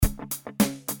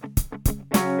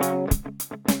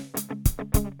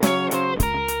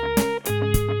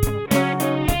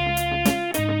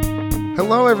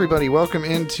Hello, everybody. Welcome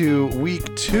into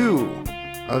week 2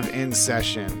 of In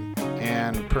Session.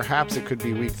 And perhaps it could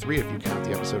be week 3 if you count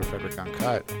the episode of Frederick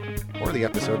Uncut, or the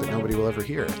episode that nobody will ever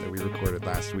hear that we recorded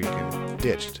last week and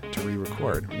ditched to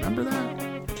re-record. Remember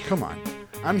that? Come on.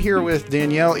 I'm here with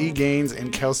Danielle E. Gaines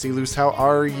and Kelsey Luce. How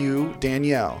are you,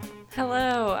 Danielle?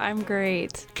 Hello, I'm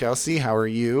great. Kelsey, how are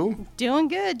you? Doing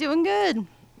good.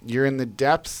 You're in the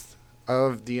depths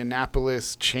of the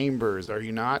Annapolis chambers, are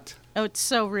you not? Oh, it's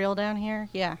so real down here.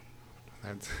 Yeah.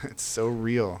 It's so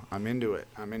real. I'm into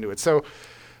it. So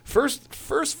first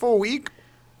full week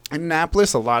in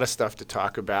Annapolis, a lot of stuff to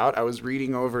talk about. I was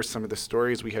reading over some of the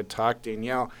stories we had talked.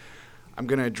 Danielle, I'm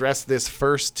going to address this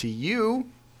first to you,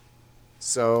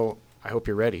 so I hope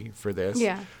you're ready for this.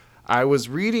 Yeah. I was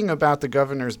reading about the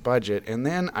governor's budget, and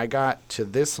then I got to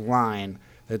this line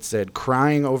that said,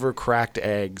 crying over cracked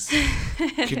eggs.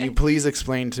 Could you please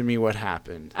explain to me what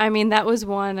happened? I mean, that was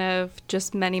one of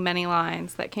just many, many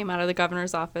lines that came out of the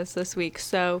governor's office this week.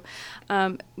 So,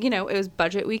 it was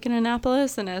budget week in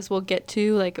Annapolis, and as we'll get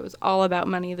to, it was all about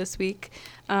money this week.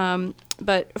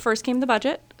 But first came the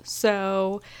budget.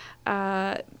 So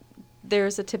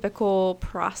there's a typical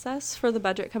process for the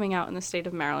budget coming out in the state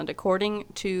of Maryland, according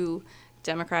to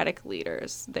Democratic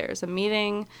leaders. There's a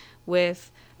meeting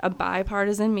a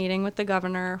bipartisan meeting with the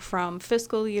governor from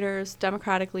fiscal leaders,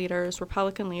 Democratic leaders,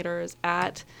 Republican leaders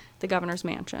at the governor's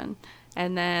mansion.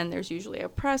 And then there's usually a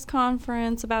press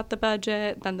conference about the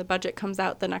budget. Then the budget comes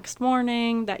out the next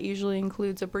morning. That usually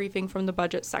includes a briefing from the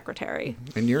budget secretary.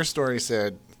 And your story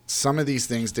said some of these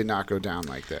things did not go down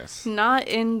like this. Not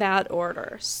in that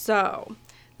order. So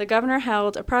the governor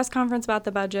held a press conference about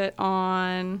the budget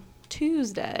on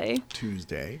Tuesday.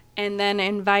 And then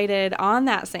invited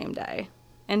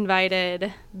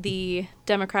the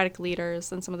Democratic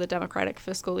leaders and some of the Democratic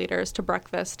fiscal leaders to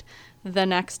breakfast the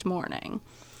next morning.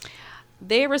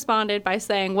 They responded by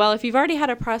saying, well, if you've already had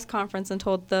a press conference and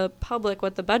told the public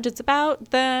what the budget's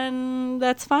about, then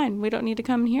that's fine. We don't need to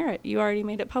come and hear it. You already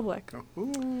made it public.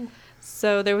 Ooh.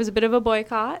 So there was a bit of a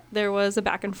boycott. There was a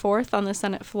back and forth on the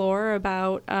Senate floor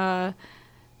about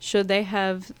should they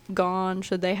have gone,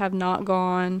 should they have not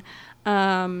gone.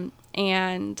 And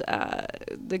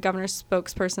the governor's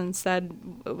spokesperson said,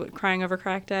 crying over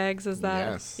cracked eggs, is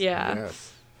that? Yes. Yeah.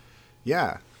 Yes.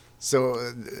 Yeah.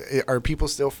 So are people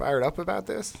still fired up about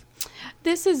this?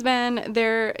 This has been,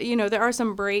 there are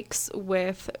some breaks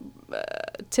with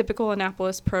typical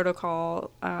Annapolis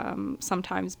protocol,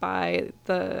 sometimes by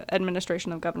the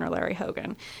administration of Governor Larry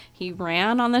Hogan. He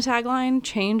ran on the tagline,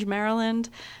 Change Maryland,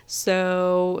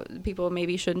 so people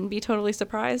maybe shouldn't be totally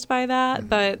surprised by that,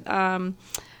 but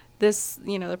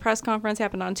the press conference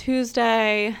happened on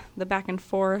Tuesday. The back and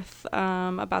forth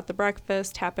about the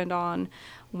breakfast happened on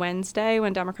Wednesday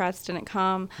when Democrats didn't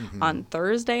come. Mm-hmm. On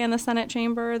Thursday in the Senate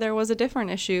chamber, there was a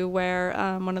different issue where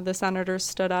one of the senators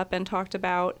stood up and talked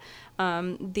about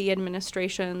the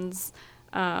administration's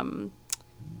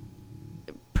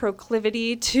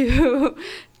proclivity to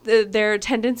their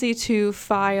tendency to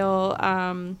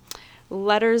file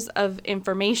letters of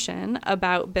information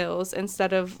about bills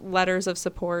instead of letters of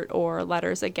support or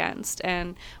letters against.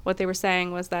 And what they were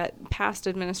saying was that past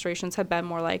administrations have been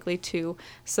more likely to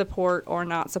support or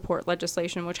not support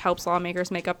legislation, which helps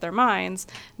lawmakers make up their minds,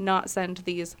 not send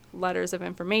these letters of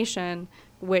information,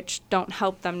 which don't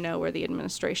help them know where the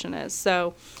administration is.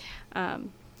 So,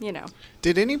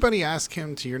 Did anybody ask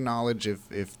him, to your knowledge,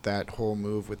 if that whole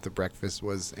move with the breakfast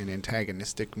was an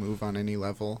antagonistic move on any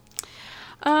level?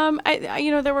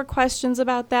 There were questions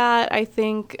about that. I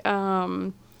think,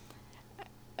 I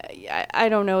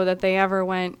don't know that they ever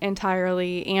went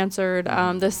entirely answered.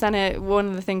 The Senate, one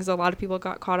of the things a lot of people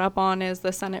got caught up on is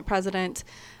the Senate president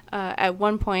at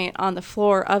one point on the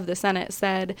floor of the Senate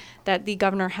said that the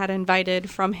governor had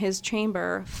invited from his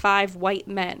chamber 5 white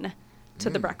men to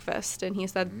the breakfast. And he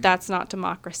said, that's not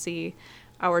democracy.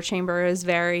 Our chamber is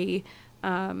very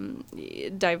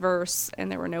diverse,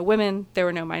 and there were no women, there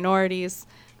were no minorities.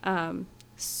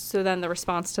 So then the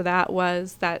response to that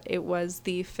was that it was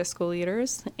the fiscal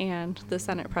leaders and the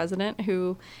Senate president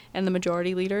and the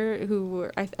majority leader who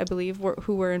were, I believe,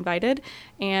 who were invited.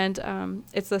 And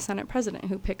it's the Senate president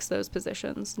who picks those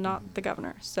positions, not the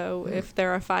governor. So if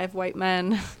there are 5 white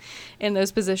men in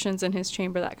those positions in his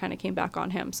chamber, that kind of came back on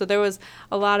him. So there was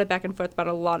a lot of back and forth about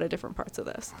a lot of different parts of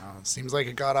this. Wow, it seems like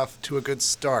it got off to a good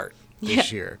start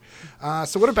this year.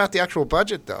 So what about the actual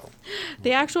budget, though?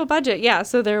 The actual budget, yeah.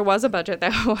 So there was a budget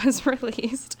that was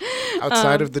released.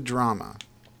 Outside of the drama.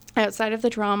 Outside of the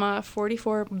drama,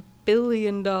 $44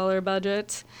 billion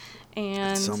budget. And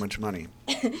that's so much money.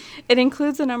 It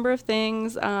includes a number of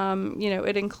things.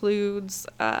 It includes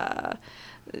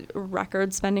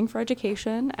record spending for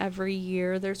education. Every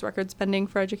year there's record spending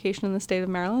for education in the state of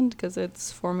Maryland because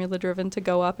it's formula driven to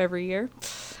go up every year.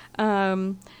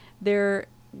 There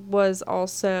was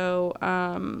also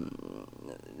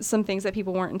some things that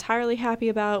people weren't entirely happy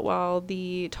about while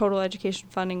the total education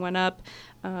funding went up.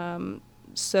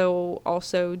 So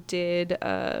also did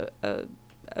a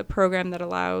program that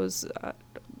allows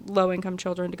low-income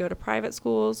children to go to private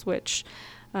schools, which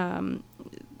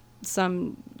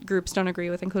some groups don't agree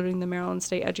with, including the Maryland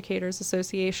State Educators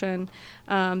Association.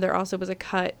 There also was a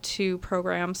cut to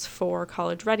programs for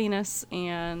college readiness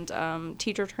and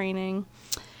teacher training.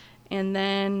 And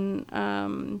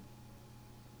then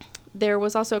there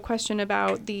was also a question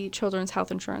about the Children's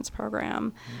Health Insurance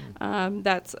Program.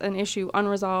 That's an issue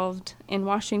unresolved in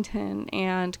Washington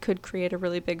and could create a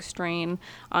really big strain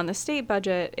on the state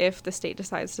budget if the state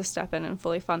decides to step in and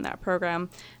fully fund that program.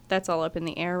 That's all up in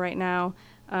the air right now.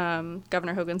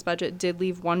 Governor Hogan's budget did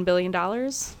leave $1 billion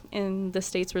in the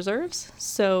state's reserves,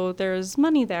 so there's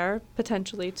money there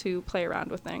potentially to play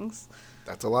around with things.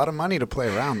 That's a lot of money to play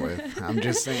around with. I'm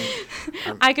just saying.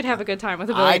 I could have a good time with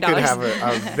 $1 billion. I could have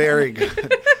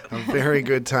a very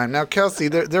good time. Now, Kelsey,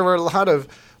 there were a lot of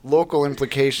local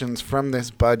implications from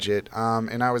this budget,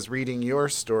 and I was reading your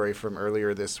story from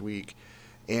earlier this week,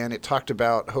 and it talked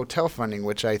about hotel funding,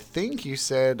 which I think you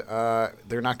said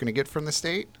they're not going to get from the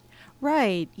state.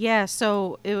 Right. Yeah.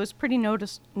 So it was pretty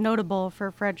notable for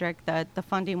Frederick that the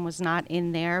funding was not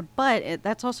in there, but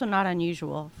that's also not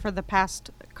unusual. For the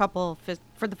past couple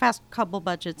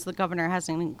budgets, the governor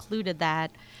hasn't included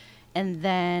that, and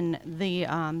then the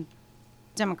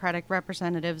Democratic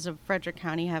representatives of Frederick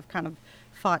County have kind of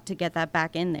fought to get that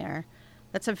back in there.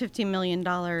 That's a $15 million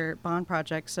bond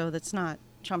project, so that's not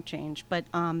chump change. But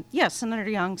Senator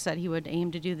Young said he would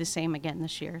aim to do the same again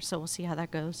this year, so we'll see how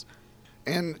that goes.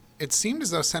 And it seemed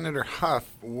as though Senator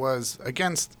Huff was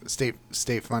against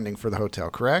state funding for the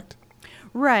hotel, correct?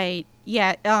 Right.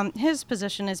 Yeah. His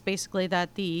position is basically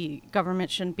that the government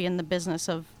shouldn't be in the business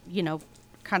of,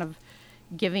 kind of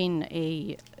giving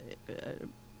a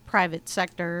private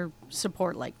sector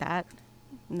support like that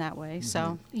in that way. Mm-hmm.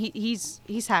 So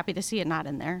he's happy to see it not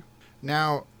in there.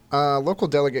 Now, local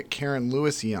delegate Karen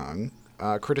Lewis Young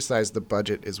criticized the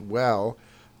budget as well.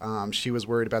 She was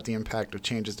worried about the impact of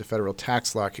changes to federal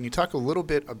tax law. Can you talk a little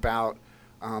bit about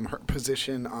her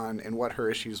position on and what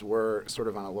her issues were sort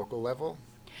of on a local level?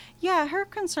 Yeah, her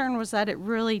concern was that it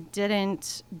really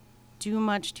didn't do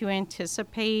much to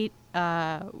anticipate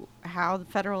how the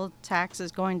federal tax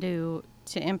is going to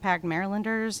impact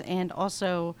Marylanders, and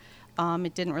also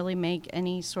it didn't really make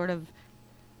any sort of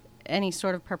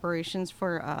preparations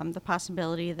for the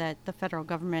possibility that the federal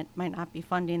government might not be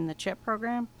funding the CHIP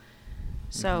program.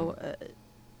 So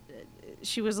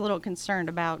she was a little concerned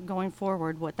about going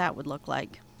forward what that would look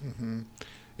like. Mm-hmm.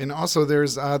 And also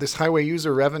there's this highway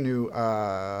user revenue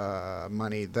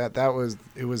money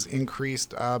it was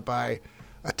increased by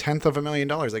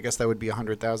 $1/10,000,000. I guess that would be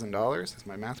 $100,000. Is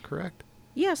my math correct?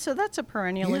 Yeah, so that's a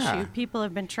perennial issue. People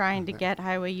have been trying to get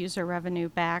highway user revenue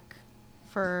back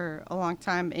for a long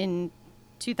time. In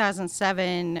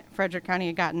 2007, Frederick County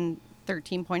had gotten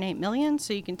 $13.8 million,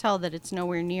 so you can tell that it's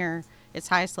nowhere near its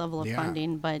highest level of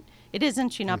funding, but it is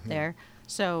inching up there.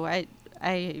 So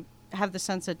I have the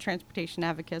sense that transportation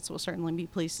advocates will certainly be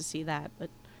pleased to see that. But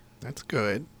that's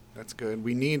good. That's good.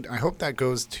 I hope that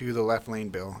goes to the left lane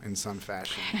bill in some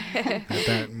fashion.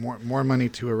 That more money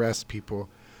to arrest people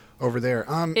over there.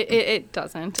 It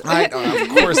doesn't. Of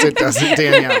course it doesn't,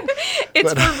 Danielle.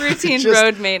 It's for routine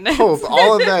road maintenance. Hope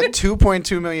all of that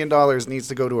 $2.2 million needs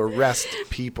to go to arrest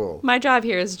people. My job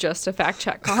here is just to fact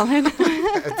check Colin.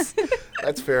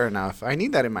 That's fair enough. I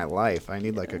need that in my life. I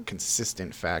need like a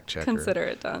consistent fact checker. Consider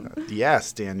it done.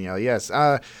 Yes, Danielle, yes.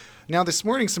 Now, this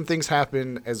morning some things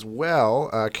happened as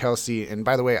well, Kelsey. And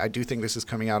by the way, I do think this is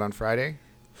coming out on Friday.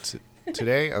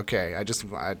 Today? Okay.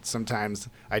 Sometimes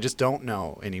I just don't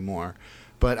know anymore.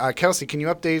 But Kelsey, can you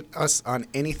update us on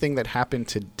anything that happened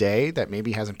today that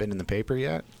maybe hasn't been in the paper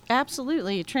yet?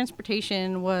 Absolutely.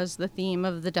 Transportation was the theme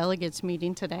of the delegates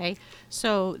meeting today.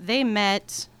 So they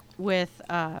met with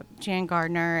Jan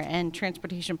Gardner and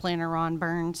Transportation Planner Ron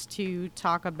Burns to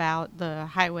talk about the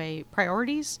highway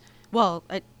priorities. Well,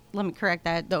 let me correct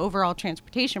that, the overall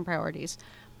transportation priorities.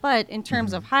 But in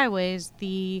terms of highways,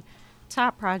 the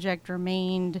top project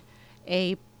remained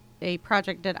a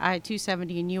project at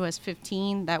I-270 and US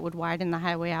 15 that would widen the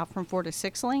highway out from 4 to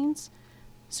 6 lanes.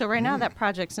 So right now that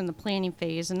project's in the planning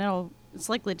phase, and it's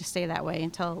likely to stay that way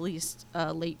until at least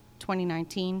late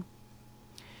 2019.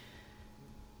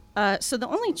 So the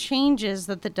only changes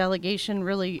that the delegation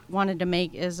really wanted to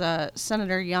make is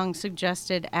Senator Young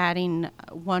suggested adding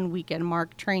 1 weekend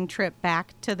mark train trip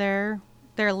back to their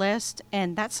list,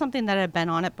 and that's something that had been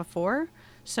on it before.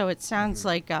 So it sounds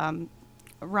like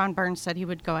Ron Burns said he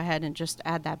would go ahead and just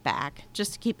add that back,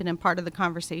 just to keep it in part of the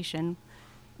conversation,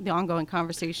 the ongoing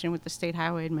conversation with the State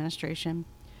Highway Administration.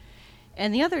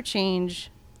 And the other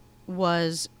change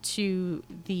was to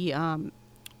the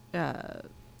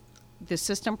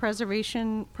system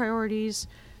preservation priorities.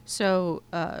 So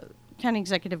County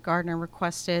Executive Gardner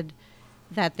requested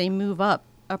that they move up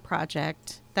a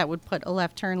project that would put a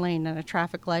left turn lane and a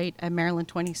traffic light at Maryland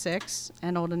 26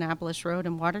 and Old Annapolis Road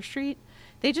and Water Street.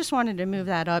 They just wanted to move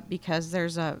that up because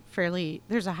there's a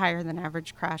higher than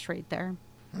average crash rate there.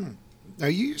 Now,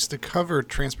 you used to cover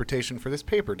transportation for this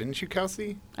paper, didn't you,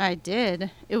 Kelsey? I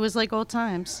did. It was like old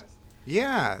times.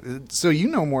 Yeah. So you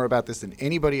know more about this than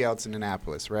anybody else in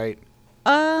Annapolis, right?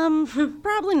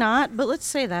 Probably not, but let's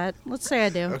say that. Let's say I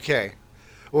do. Okay.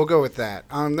 We'll go with that.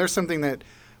 There's something that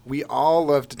we all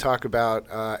love to talk about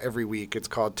every week. It's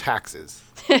called taxes.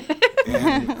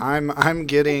 And I'm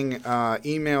getting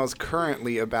emails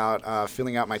currently about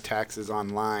filling out my taxes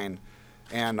online,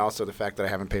 and also the fact that I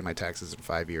haven't paid my taxes in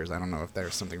 5 years. I don't know if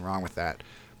there's something wrong with that.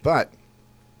 But,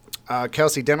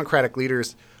 Kelsey, Democratic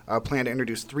leaders plan to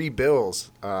introduce 3 bills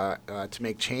to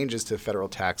make changes to federal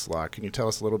tax law. Can you tell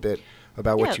us a little bit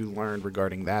about what you learned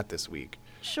regarding that this week?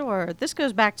 Sure. This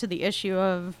goes back to the issue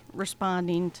of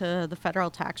responding to the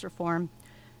federal tax reform.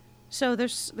 So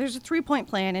there's a 3-point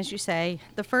plan, as you say.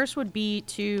 The first would be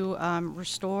to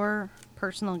restore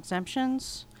personal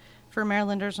exemptions for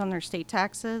Marylanders on their state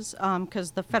taxes,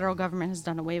 because the federal government has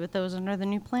done away with those under the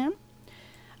new plan.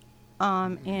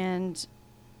 And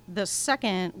the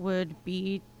second would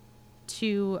be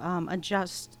to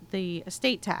adjust the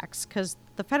estate tax, because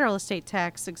the federal estate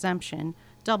tax exemption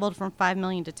doubled from $5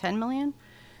 million to $10 million.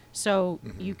 So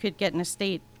you could get an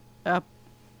estate up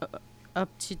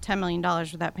to $10 million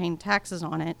without paying taxes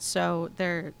on it. So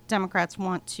Democrats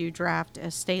want to draft a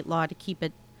state law to keep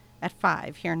it at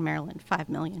 $5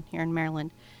 million here in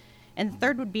Maryland. And the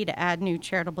third would be to add new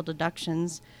charitable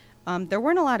deductions. There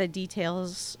weren't a lot of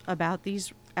details about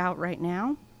these out right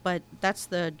now, but that's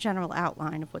the general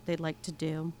outline of what they'd like to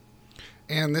do.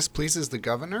 And this pleases the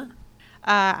governor?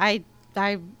 I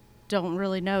don't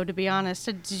really know, to be honest.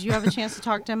 Did you have a chance to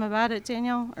talk to him about it,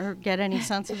 Danielle, or get any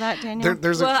sense of that, Danielle?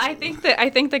 I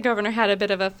think the governor had a bit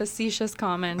of a facetious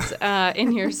comment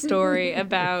in your story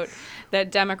about that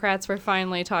Democrats were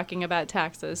finally talking about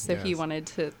taxes, so he wanted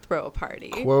to throw a party.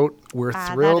 Quote, "We're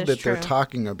thrilled that true. they're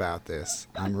talking about this.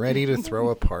 I'm ready to throw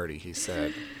a party," he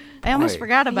said. I almost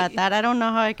forgot about that. I don't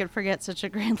know how I could forget such a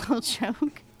great little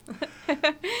joke.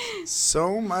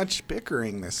 So much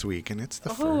bickering this week, and it's the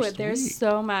first week. Oh, there's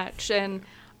so much. And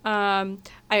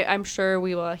I'm sure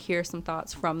we will hear some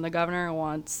thoughts from the governor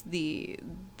once the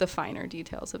finer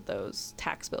details of those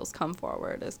tax bills come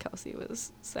forward, as Kelsey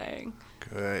was saying.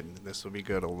 Good. This will be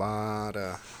good. A lot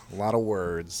of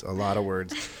words.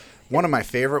 One of my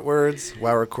favorite words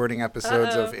while recording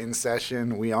episodes of In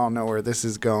Session. We all know where this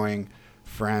is going.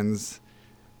 Friends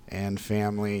and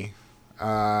family.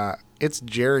 It's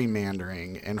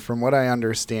gerrymandering, and from what I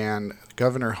understand,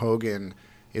 Governor Hogan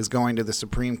is going to the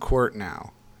Supreme Court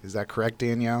now. Is that correct,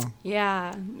 Danielle?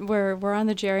 Yeah, we're on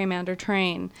the gerrymander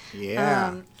train.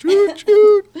 Yeah. Choo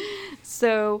choo.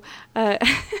 So,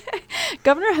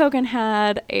 Governor Hogan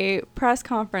had a press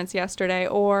conference yesterday,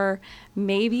 or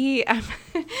maybe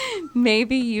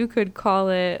you could call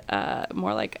it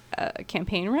more like a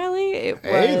campaign rally.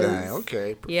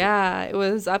 Okay. Perfect. Yeah, it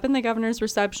was up in the governor's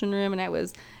reception room, and it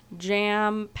was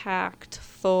jam-packed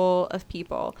full of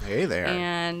people. Hey there.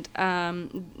 And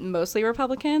mostly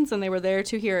Republicans, and they were there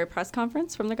to hear a press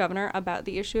conference from the governor about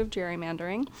the issue of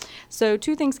gerrymandering. So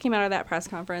 2 things came out of that press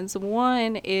conference.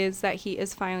 One is that he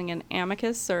is filing an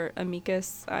amicus,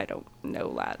 I don't know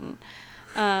Latin.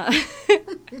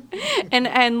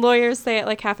 And lawyers say it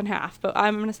like half and half, but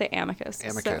I'm going to say amicus.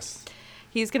 Amicus. So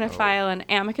he's going to file an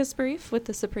amicus brief with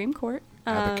the Supreme Court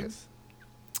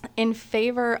in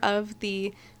favor of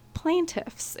the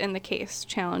plaintiffs in the case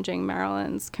challenging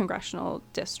Maryland's congressional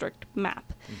district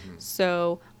map.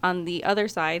 So on the other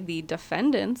side, the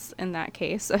defendants in that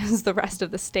case is the rest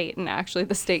of the state, and actually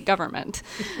the state government.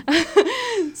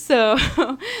 So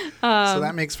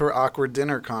that makes for awkward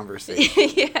dinner conversation.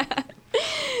 Yeah.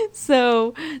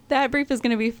 So that brief is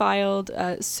going to be filed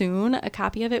soon. A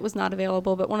copy of it was not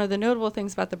available, but one of the notable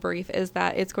things about the brief is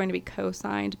that it's going to be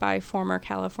co-signed by former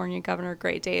California Governor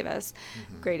Gray Davis.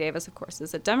 Gray Davis, of course,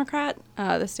 is a Democrat.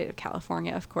 The state of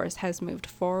California, of course, has moved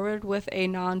forward with a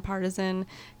nonpartisan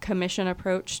commission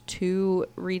approach to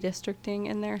redistricting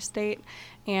in their state.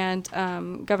 And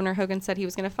Governor Hogan said he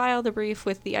was going to file the brief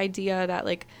with the idea that,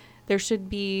 like, there should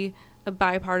be a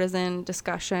bipartisan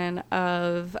discussion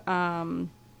of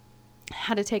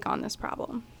how to take on this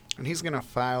problem. And he's going to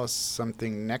file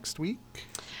something next week?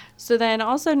 So then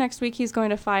also next week he's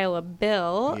going to file a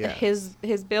bill, Yes.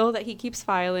 his bill that he keeps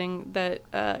filing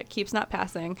that keeps not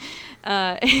passing.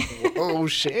 Oh,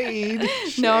 shade.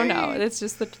 No, that's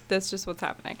just what's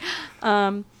happening.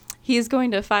 He's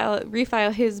going to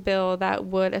refile his bill that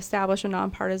would establish a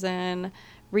nonpartisan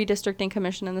redistricting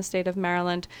commission in the state of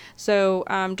Maryland. So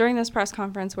during this press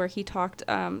conference where he talked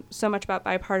so much about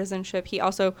bipartisanship, he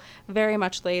also very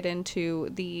much laid into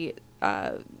the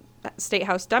State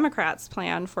House Democrats'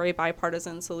 plan for a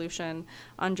bipartisan solution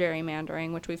on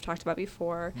gerrymandering, which we've talked about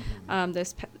before.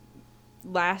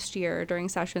 Last year during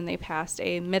session, they passed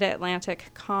a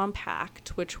Mid-Atlantic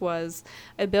Compact, which was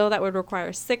a bill that would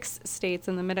require 6 states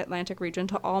in the Mid-Atlantic region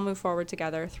to all move forward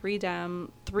together. 3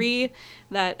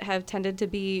 that have tended to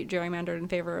be gerrymandered in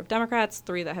favor of Democrats,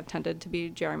 3 that have tended to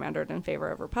be gerrymandered in favor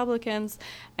of Republicans.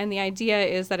 And the idea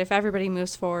is that if everybody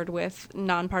moves forward with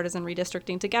nonpartisan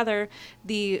redistricting together,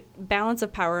 the balance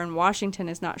of power in Washington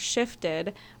is not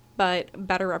shifted, but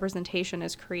better representation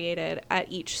is created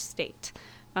at each state.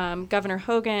 Governor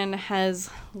Hogan has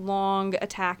long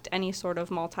attacked any sort of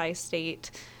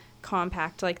multi-state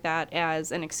compact like that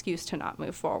as an excuse to not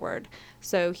move forward.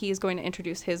 So he's going to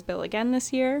introduce his bill again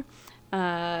this year.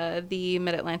 The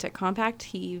Mid-Atlantic Compact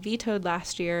he vetoed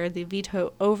last year. The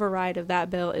veto override of that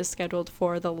bill is scheduled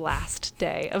for the last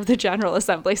day of the General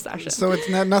Assembly session. So it's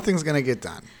nothing's going to get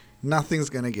done. Nothing's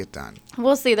going to get done.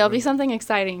 We'll see. There'll be something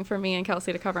exciting for me and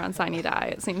Kelsey to cover on Sine Die,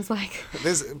 it seems like.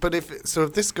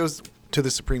 If this goes to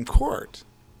the Supreme Court,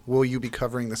 will you be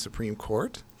covering the Supreme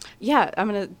Court? Yeah, I'm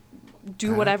going to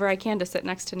do whatever I can to sit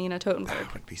next to Nina Totenberg.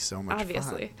 That would be so much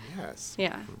Obviously. fun. Yes.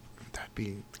 Yeah.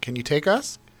 Can you take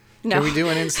us? No. Can we do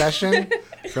an in-session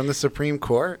from the Supreme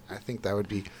Court? I think that would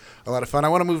be a lot of fun. I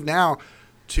want to move now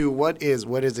to what is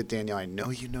it, Danielle? I know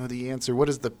you know the answer. What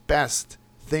is the best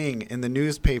thing in the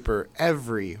newspaper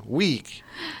every week?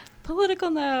 Political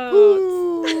notes.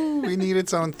 Ooh, we need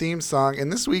its own theme song. And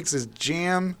this week's is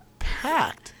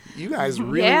jam-packed. You guys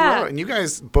really wrote. And you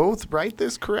guys both write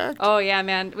this, correct? Oh, yeah,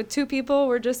 man. With 2 people,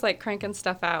 we're just, like, cranking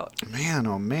stuff out. Man,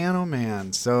 oh, man, oh,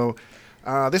 man. So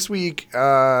this week,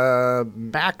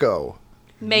 Mako,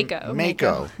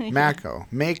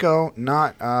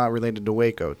 not related to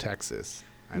Waco, Texas.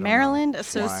 Maryland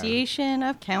Association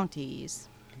of Counties.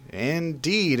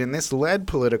 Indeed. And this led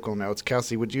political notes.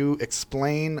 Kelsey, would you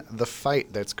explain the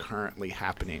fight that's currently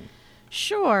happening?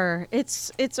 Sure.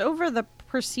 It's over the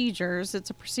procedures. It's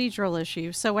a procedural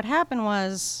issue. So what happened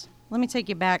was, let me take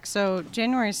you back. So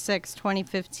January 6,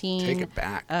 2015. Take it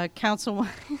back. Councilwoman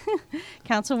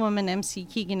MC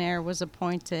Keegan-Air was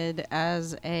appointed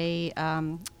as a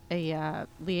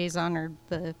liaison or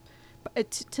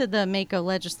to the Mako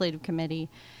Legislative Committee.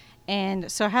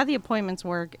 And so how the appointments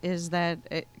work is that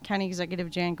County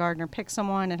Executive Jan Gardner picks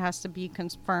someone. It has to be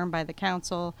confirmed by the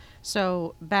council.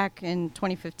 So back in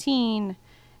 2015,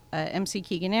 MC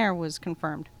Keegan-Air was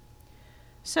confirmed.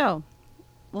 So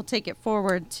we'll take it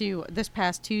forward to this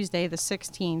past Tuesday, the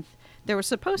 16th. There was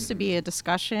supposed to be a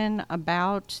discussion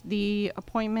about the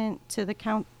appointment to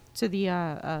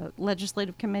the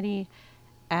Legislative Committee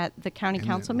at the county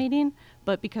council meeting,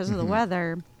 but because of the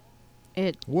weather,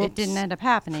 it didn't end up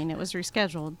happening. It was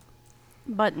rescheduled.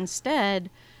 But instead,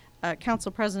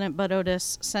 Council President Bud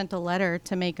Otis sent a letter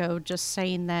to Mako just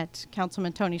saying that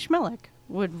Councilman Tony Schmillick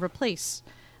would replace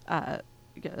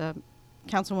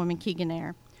Councilwoman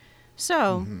Keegan-Air.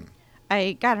 So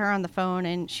I got her on the phone,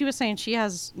 and she was saying she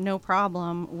has no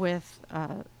problem with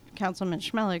Councilman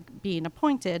Schmillick being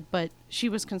appointed, but she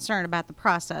was concerned about the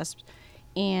process.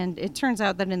 And it turns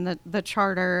out that in the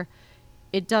charter,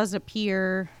 it does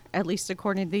appear, at least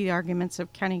according to the arguments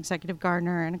of County Executive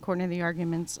Gardner and according to the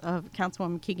arguments of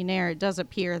Councilwoman Keegan-Air, it does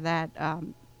appear that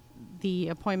the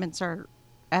appointments are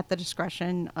at the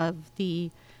discretion of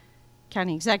the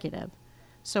county executive.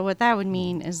 So what that would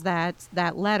mean is that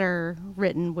that letter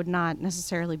written would not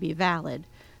necessarily be valid.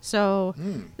 So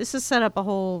this has set up a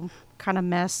whole kind of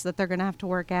mess that they're going to have to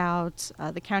work out.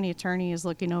 The county attorney is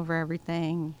looking over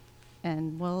everything,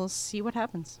 and we'll see what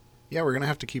happens. Yeah, we're going to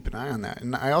have to keep an eye on that.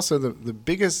 And I also, the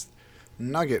biggest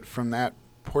nugget from that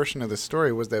portion of the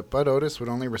story was that Bud Otis would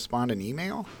only respond in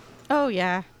email. Oh,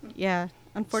 yeah. Yeah.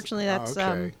 Unfortunately, that's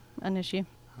okay. an issue.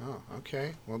 Oh,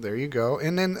 okay. Well, there you go.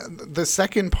 And then the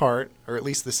second part, or at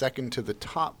least the second to the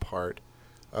top part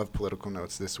of Political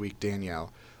Notes this week,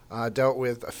 Danielle, dealt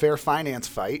with a fair finance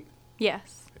fight.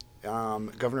 Yes.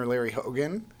 Governor Larry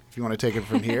Hogan, if you want to take it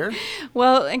from here.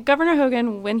 Well, and Governor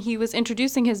Hogan, when he was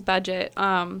introducing his budget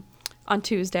on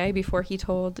Tuesday, before he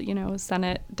told,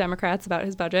 Senate Democrats about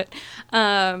his budget,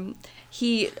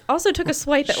 he also took a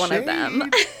swipe at one of them.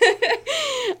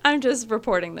 I'm just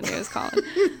reporting the news,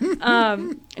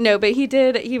 Colin. No, but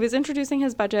he was introducing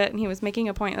his budget, and he was making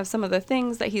a point of some of the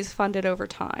things that he's funded over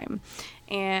time.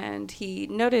 And he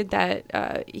noted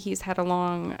that he's had a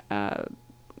long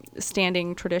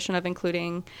standing tradition of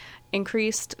including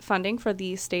increased funding for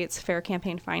the state's Fair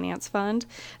Campaign Finance Fund.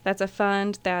 That's a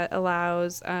fund that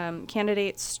allows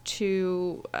candidates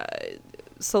to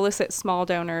solicit small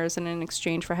donors, and in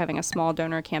exchange for having a small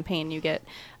donor campaign, you get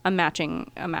a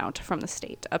matching amount from the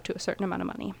state up to a certain amount of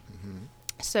money. Mm-hmm.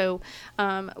 So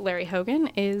Larry Hogan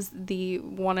is the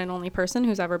one and only person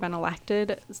who's ever been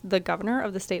elected the governor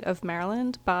of the state of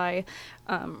Maryland by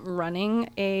running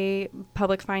a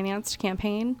public financed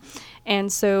campaign.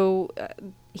 And so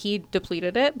he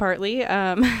depleted it partly.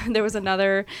 There was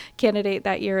another candidate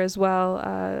that year as well,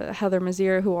 Heather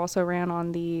Mazier, who also ran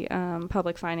on the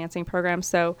public financing program.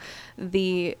 So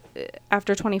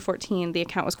after 2014, the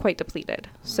account was quite depleted.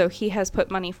 So he has put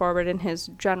money forward in his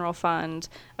general fund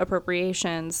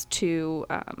appropriations to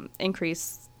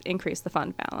increase the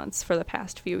fund balance for the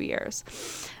past few years.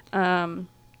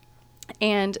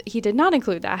 And he did not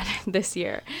include that this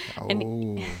year. Oh.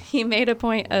 And he made a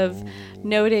point of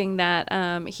noting that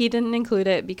he didn't include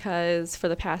it because for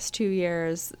the past 2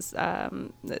 years,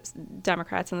 the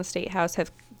Democrats in the State House have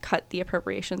cut the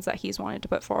appropriations that he's wanted to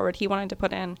put forward. He wanted to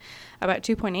put in about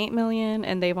 $2.8 million,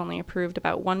 and they've only approved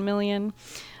about $1 million.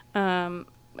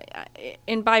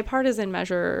 In bipartisan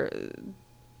measure,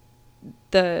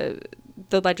 the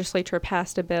legislature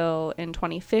passed a bill in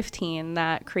 2015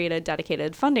 that created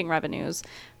dedicated funding revenues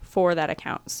for that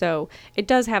account. So it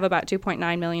does have about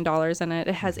 $2.9 million in it.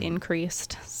 It has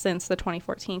increased since the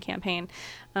 2014 campaign.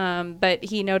 But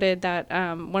he noted that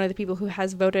one of the people who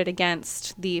has voted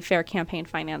against the Fair Campaign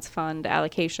Finance Fund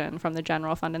allocation from the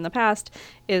general fund in the past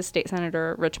is State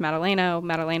Senator Rich Madaleno.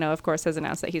 Madaleno, of course, has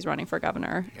announced that he's running for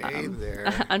governor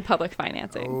on public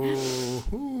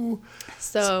financing.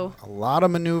 So a lot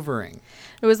of maneuvering.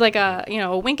 It was like a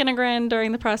wink and a grin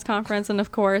during the press conference, and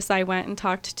of course I went and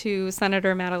talked to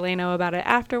Senator Madaleno about it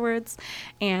afterwards,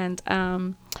 and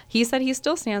he said he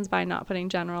still stands by not putting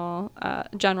general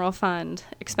fund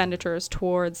expenditures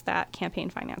towards that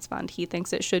campaign finance fund. He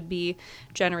thinks it should be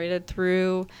generated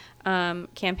through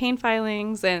campaign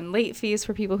filings and late fees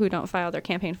for people who don't file their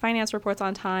campaign finance reports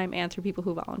on time, and through people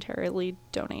who voluntarily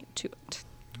donate to it.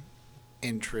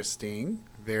 Interesting.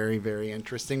 Very, very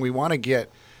interesting. We want to get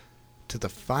to the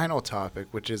final topic,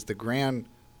 which is the grand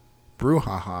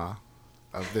brouhaha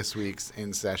of this week's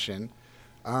In Session.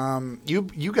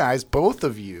 You guys, both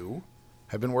of you,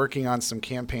 have been working on some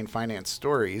campaign finance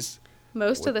stories.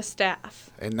 Most of the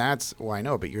staff. And that's, well, I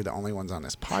know, but you're the only ones on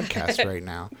this podcast right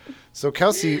now. So,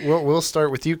 Kelsey, we'll start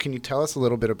with you. Can you tell us a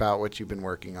little bit about what you've been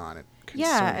working on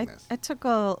concerning this? I took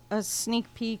a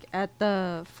sneak peek at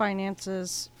the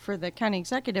finances for the county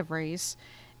executive race.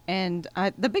 And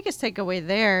the biggest takeaway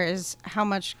there is how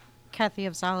much Kathy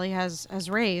Afzali has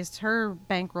raised. Her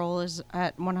bankroll is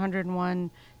at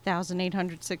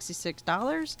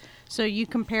 $101,866. So you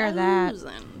compare that.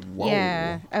 Whoa.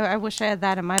 Yeah, I wish I had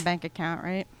that in my bank account,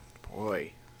 right?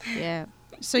 Boy. Yeah.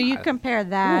 So you compare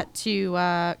that to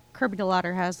Kirby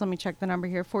DeLauder has, let me check the number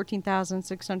here,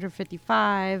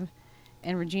 14,655.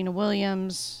 And Regina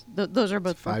Williams, those are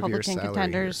both Republican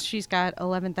contenders. She's got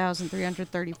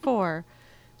 11,334.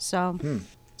 So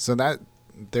that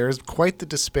there's quite the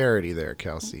disparity there,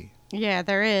 Kelsey. Yeah,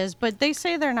 there is. But they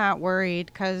say they're not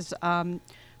worried because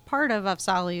part of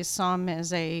Afzali's sum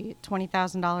is a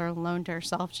 $20,000 loan to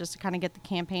herself just to kind of get the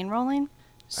campaign rolling.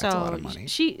 That's a lot of money.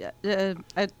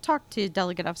 I talked to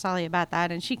Delegate Afzali about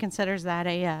that, and she considers that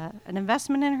an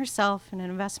investment in herself and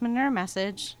an investment in her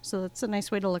message. So that's a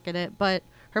nice way to look at it. But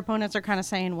her opponents are kind of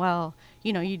saying, well,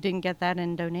 you didn't get that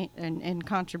in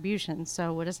contributions.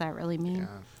 So what does that really mean? Yeah.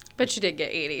 But she did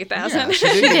get $80,000. Yeah, she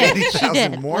did get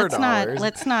 $80,000 more dollars.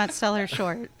 Let's not sell her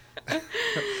short.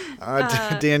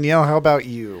 Danielle, how about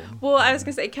you? Well, I was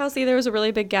going to say, Kelsey, there was a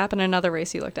really big gap in another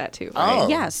race you looked at, too. Right? Oh.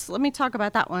 Yes, let me talk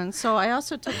about that one. So I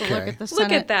also took a look at the Senate.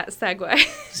 Look at that segue.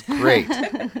 It's great.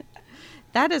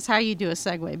 That is how you do a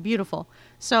segue. Beautiful.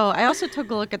 So I also took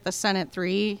a look at the Senate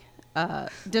 3,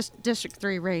 District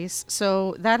 3 race.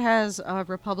 So that has a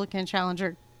Republican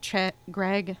challenger,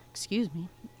 Greg, excuse me,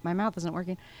 my mouth isn't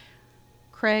working.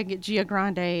 Craig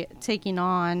Giagrande taking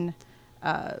on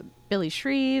Billy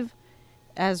Shreve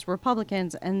as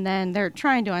Republicans, and then they're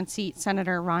trying to unseat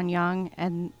Senator Ron Young,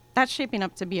 and that's shaping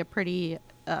up to be a pretty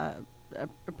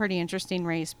interesting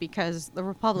race because the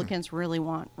Republicans really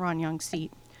want Ron Young's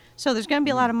seat. So there's going to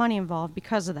be a lot of money involved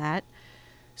because of that.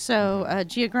 So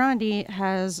Giagrande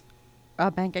has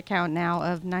a bank account now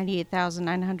of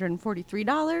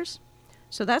 $98,943.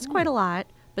 So that's quite a lot.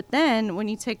 But then when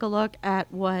you take a look at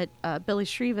what Billy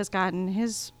Shreve has gotten,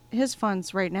 his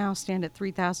funds right now stand at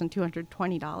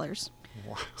 $3,220.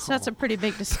 Wow. So that's a pretty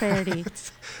big disparity.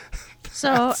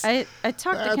 So I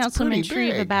talked to Councilman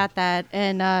Shreve about that,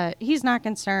 and he's not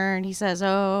concerned. He says,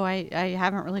 I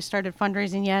haven't really started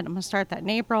fundraising yet. I'm going to start that in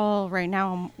April. Right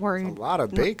now I'm worried. That's a lot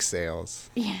of bake sales.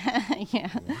 Yeah.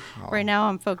 Wow. Right now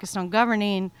I'm focused on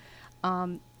governing.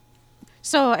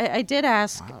 So I did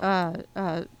ask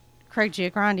Craig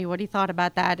Giagrande what he thought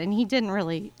about that, and he didn't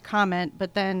really comment,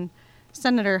 but then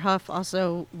Senator Huff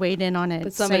also weighed in on it.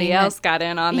 But somebody else got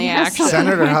in on the Yes. action.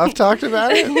 Senator Huff talked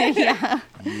about it? Yeah.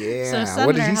 Yeah. So Senator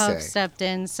What did he Huff say? stepped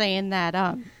in saying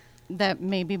that that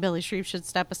maybe Billy Shreve should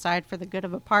step aside for the good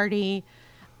of a party,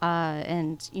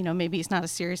 and maybe he's not a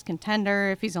serious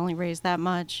contender if he's only raised that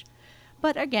much.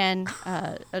 But again,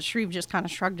 Shreve just kind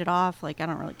of shrugged it off, like I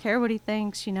don't really care what he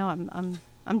thinks. I'm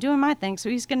doing my thing, so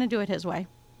he's going to do it his way.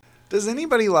 Does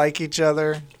anybody like each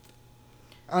other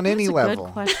on any That's a level?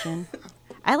 good question.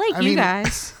 I like you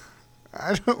guys.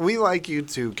 We like you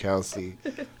too, Kelsey.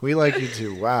 We like you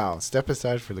too. Wow. Step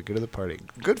aside for the good of the party.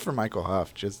 Good for Michael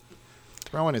Huff. Just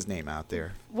throwing his name out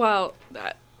there. Well,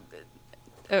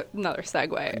 another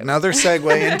segue. Another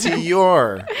segue into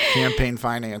your campaign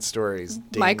finance stories.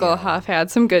 Michael Danielle. Huff had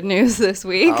some good news this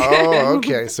week. Oh,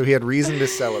 okay. So he had reason to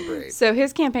celebrate. So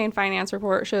his campaign finance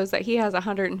report shows that he has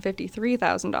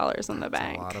 $153,000 in the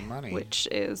bank. A lot of money. Which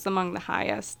is among the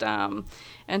highest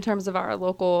in terms of our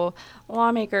local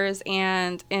lawmakers.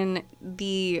 And in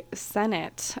the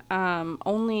Senate,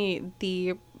 only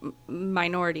the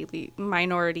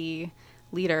minority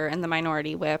leader and the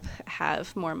minority whip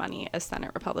have more money as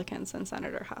Senate Republicans than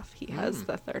Senator Huff. He has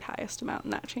the third highest amount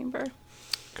in that chamber.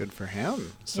 Good for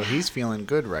him. So he's feeling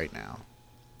good right now.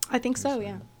 I think so,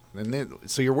 yeah. And then,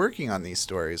 so you're working on these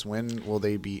stories. When will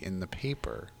they be in the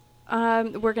paper?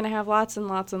 We're going to have lots and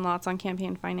lots and lots on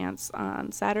campaign finance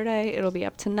on Saturday. It'll be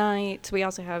up tonight. We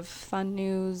also have fun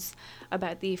news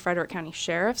about the Frederick County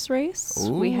Sheriff's race.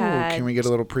 Ooh, can we get a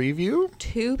little preview?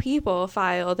 2 people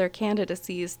file their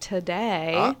candidacies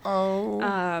today.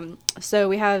 Uh-oh. So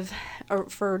we have,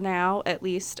 for now, at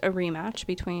least a rematch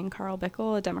between Carl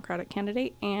Bickle, a Democratic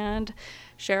candidate, and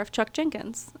Sheriff Chuck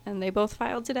Jenkins. And they both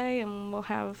filed today, and we'll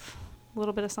have a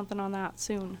little bit of something on that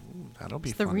soon. That'll be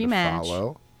It's the fun rematch. to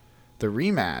follow. The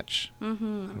rematch.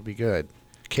 Mm-hmm. That'll be good.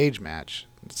 Cage match.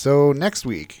 So next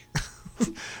week.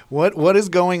 What is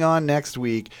going on next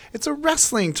week? It's a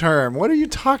wrestling term. What are you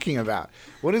talking about?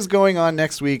 What is going on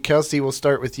next week? Kelsey, we'll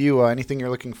start with you. Anything you're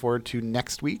looking forward to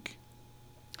next week?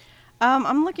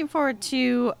 I'm looking forward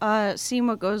to seeing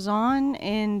what goes on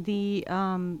in the.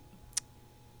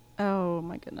 Oh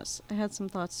my goodness! I had some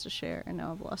thoughts to share, and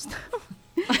now I've lost them.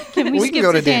 Can we can skip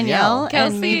go to to Danielle. and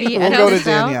Kelsey, maybe We'll edit go to this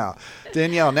out? Danielle.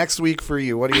 Danielle, next week for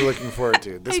you. What are you looking forward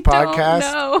to? This I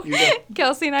podcast? don't You know. got-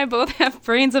 Kelsey and I both have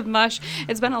brains of mush.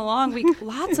 It's been a long week.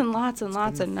 Lots and lots and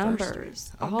lots of been the first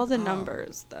numbers. week. All the Oh.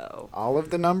 numbers, though. All of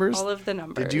the numbers? All of the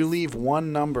numbers. Did you leave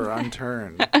one number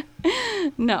unturned?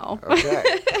 No. Okay.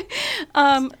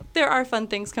 There are fun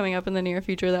things coming up in the near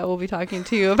future that we'll be talking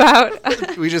to you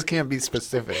about. We just can't be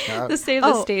specific, huh? The State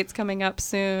of the Oh. State's coming up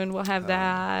soon. We'll have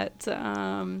that.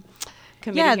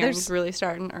 Committee Yeah, hearings there's- really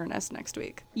start in earnest next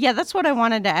week. Yeah, that's what I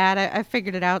wanted to add. I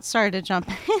figured it out. Sorry to jump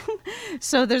in.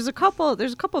 So there's a couple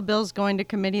bills going to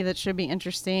committee that should be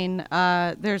interesting.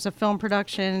 There's a film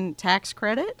production tax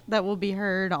credit that will be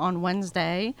heard on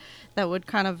Wednesday that would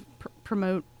kind of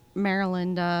promote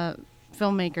Maryland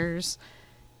filmmakers.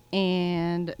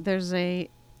 And there's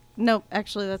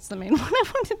actually that's the main one I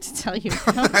wanted to tell you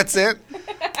about. That's it?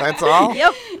 That's all?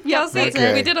 Yep. Kelsey, that's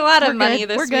Okay. it. we did a lot of We're money good.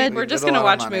 this We're week. good. We're We just did a going to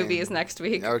lot of watch money. movies next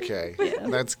week. Okay.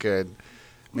 That's good.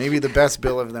 Maybe the best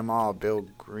bill of them all, Bill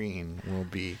Green, will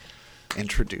be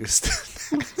introduced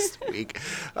next week.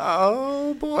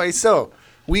 Oh, boy. So,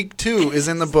 week 2 is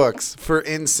in the books for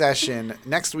In Session.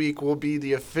 Next week will be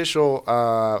the official,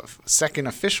 second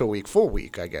official week, full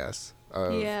week, I guess,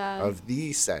 of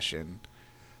the session.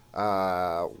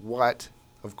 What,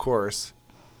 of course,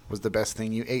 was the best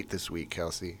thing you ate this week,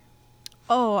 Kelsey?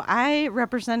 Oh, I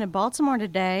represented Baltimore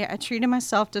today. I treated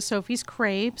myself to Sophie's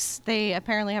Crepes. They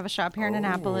apparently have a shop here in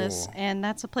Annapolis, and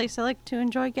that's a place I like to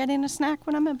enjoy getting a snack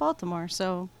when I'm in Baltimore.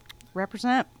 So,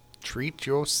 represent. Treat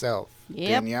yourself.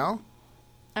 Yep. Danielle?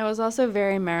 I was also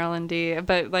very Maryland-y,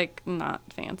 but like not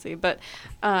fancy. But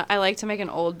I like to make an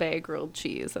Old Bay grilled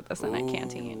cheese at the Senate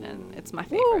Canteen, and it's my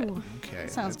favorite. Ooh, Okay.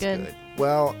 sounds that's good.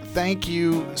 Well, thank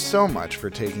you so much for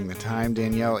taking the time,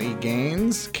 Danielle E.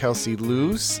 Gaines, Kelsey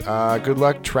Luce. Good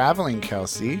luck traveling,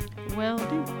 Kelsey. Will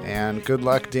do. And good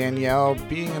luck, Danielle,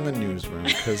 being in the newsroom,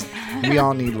 because we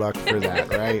all need luck for that,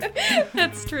 right?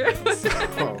 That's true.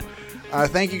 So,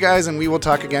 thank you guys, and we will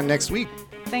talk again next week.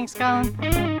 Thanks,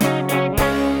 Colin.